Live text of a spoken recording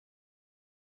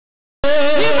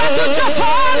could just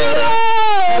hold you,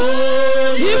 Lord.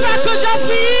 If I could just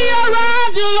be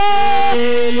around you, Lord.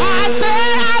 I say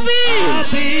I'll be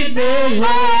oh,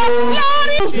 Lord,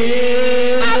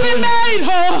 I'll be made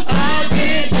whole.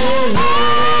 Oh,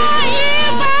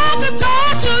 if I could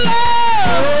touch you,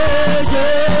 Lord.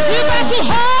 If I could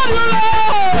hold you,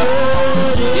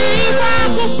 Lord. If I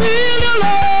could feel you,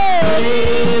 Lord.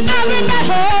 I'll be made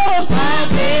whole.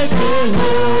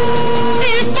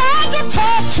 If I could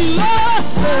touch you, Lord.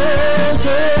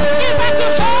 If I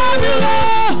could hold you,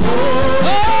 Lord.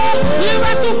 Oh, if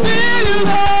I could feel you,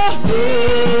 Lord.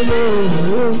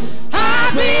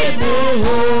 I'll be made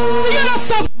whole. Do you know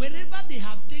something? Wherever they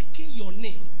have taken your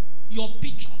name, your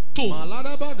picture, to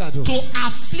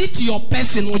afflict your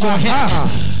person on your head,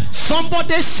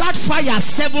 somebody shout fire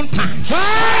 7 times.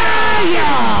 Fire!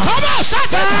 Come on, shout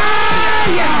it!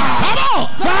 Fire! Come on!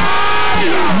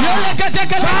 Fire!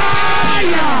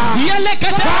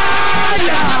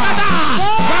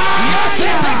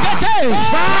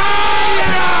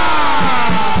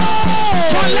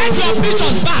 Collect your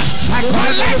pictures back.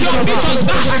 Collect your pictures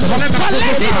back. Collect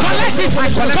it. Collect it. Collect it.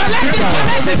 Collect it. Collect it.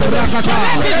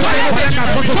 Collect it. Collect it. Collect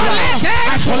it.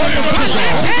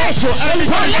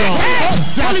 Collect it.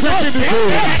 They are taking it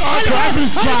to every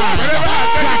spot.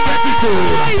 They are getting to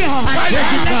I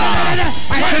take it back.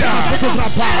 I take my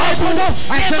photograph back.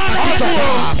 I take my picture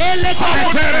back.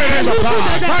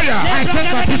 I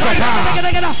take my picture back.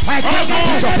 I take my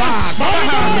picture back.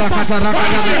 Rakata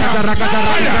rakata rakata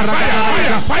rakata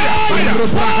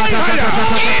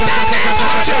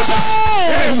Jesus.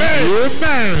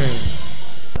 Amen.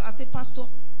 I say, Pastor,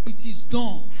 it is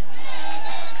done.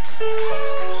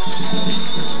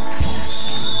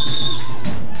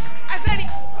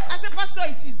 I said, Pastor,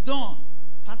 it is done.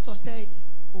 Pastor said,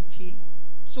 okay.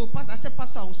 So I said,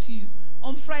 Pastor, I will see you.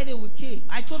 On Friday we came.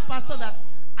 I told Pastor that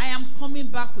I am coming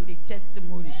back with a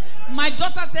testimony. My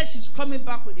daughter said she's coming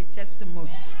back with a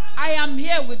testimony. I am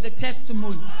here with the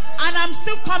testimony. And I'm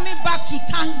still coming back to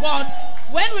thank God.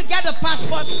 When we get the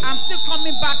passport, I'm still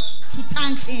coming back to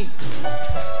thank Him.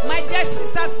 My dear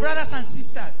sisters, brothers and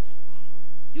sisters,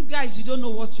 you guys, you don't know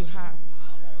what you have.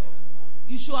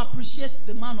 You should appreciate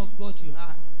the man of God you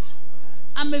have.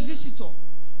 I'm a visitor.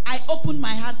 I opened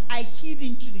my heart. I keyed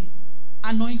into the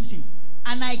anointing.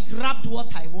 And I grabbed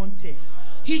what I wanted.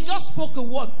 He just spoke a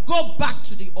word. Go back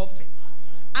to the office.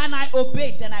 And I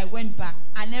obeyed. Then I went back.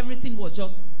 And everything was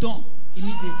just done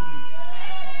immediately.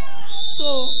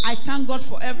 So I thank God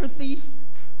for everything.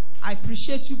 I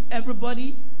appreciate you,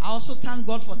 everybody. I also thank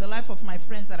God for the life of my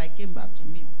friends that I came back to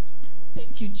meet.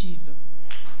 Thank you, Jesus.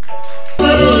 Oh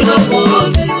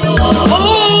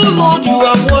Lord, you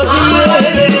are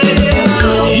worthy.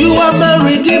 You are my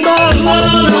redeemer. You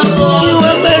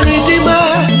are my redeemer.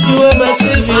 You are my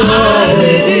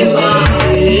savior.